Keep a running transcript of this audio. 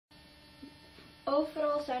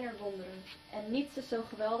Overal zijn er wonderen, en niets is zo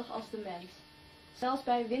geweldig als de mens. Zelfs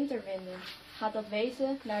bij winterwinden gaat dat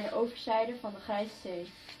wezen naar de overzijde van de grijze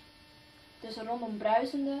zee. Tussen rondom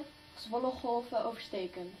bruisende, zwollen golven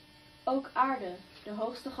overstekend. Ook aarde, de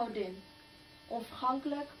hoogste godin.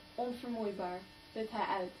 Onvergankelijk, onvermoeibaar, put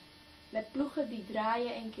hij uit. Met ploegen die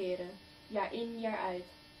draaien en keren, jaar in jaar uit.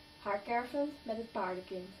 Haar kervend met het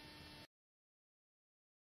paardenkind.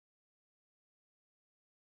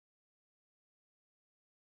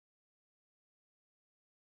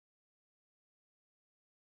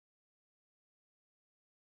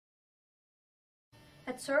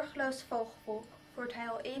 Het zorgeloos vogelvolk voert hij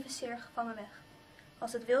al evenzeer gevangen weg,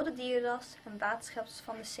 als het wilde dierenras en waterschepsels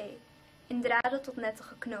van de zee, in draden tot netten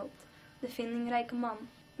geknoopt, de vindingrijke man.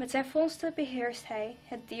 Met zijn vondsten beheerst hij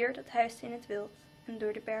het dier dat huist in het wild en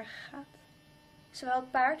door de bergen gaat. Zowel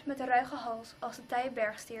het paard met de ruige hals als de taaie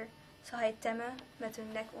bergstier zal hij temmen met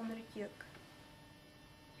hun nek onder het juk.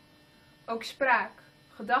 Ook spraak,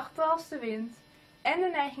 gedachten als de wind en de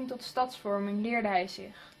neiging tot stadsvorming leerde hij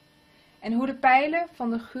zich. En hoe de pijlen van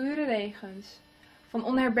de gure regens, van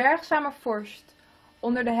onherbergzame vorst,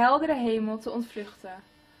 onder de heldere hemel te ontvluchten.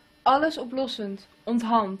 Alles oplossend,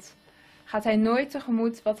 onthand, gaat hij nooit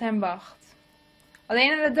tegemoet wat hem wacht.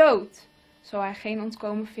 Alleen aan de dood zal hij geen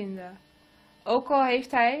ontkomen vinden, ook al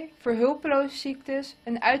heeft hij voor hulpeloze ziektes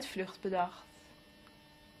een uitvlucht bedacht.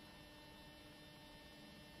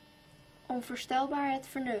 Onvoorstelbaar het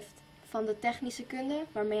vernuft van de technische kunde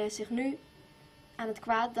waarmee hij zich nu aan het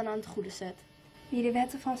kwaad dan aan het goede zet. Wie de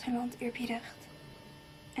wetten van zijn land eerbiedigt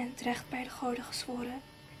en terecht bij de goden gezworen,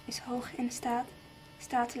 is hoog in staat,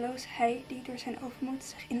 stateloos hij die door zijn overmoed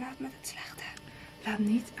zich inlaat met het slechte. Laat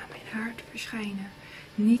niet aan mijn haard verschijnen,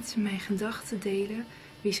 niet mijn gedachten delen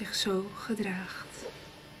wie zich zo gedraagt.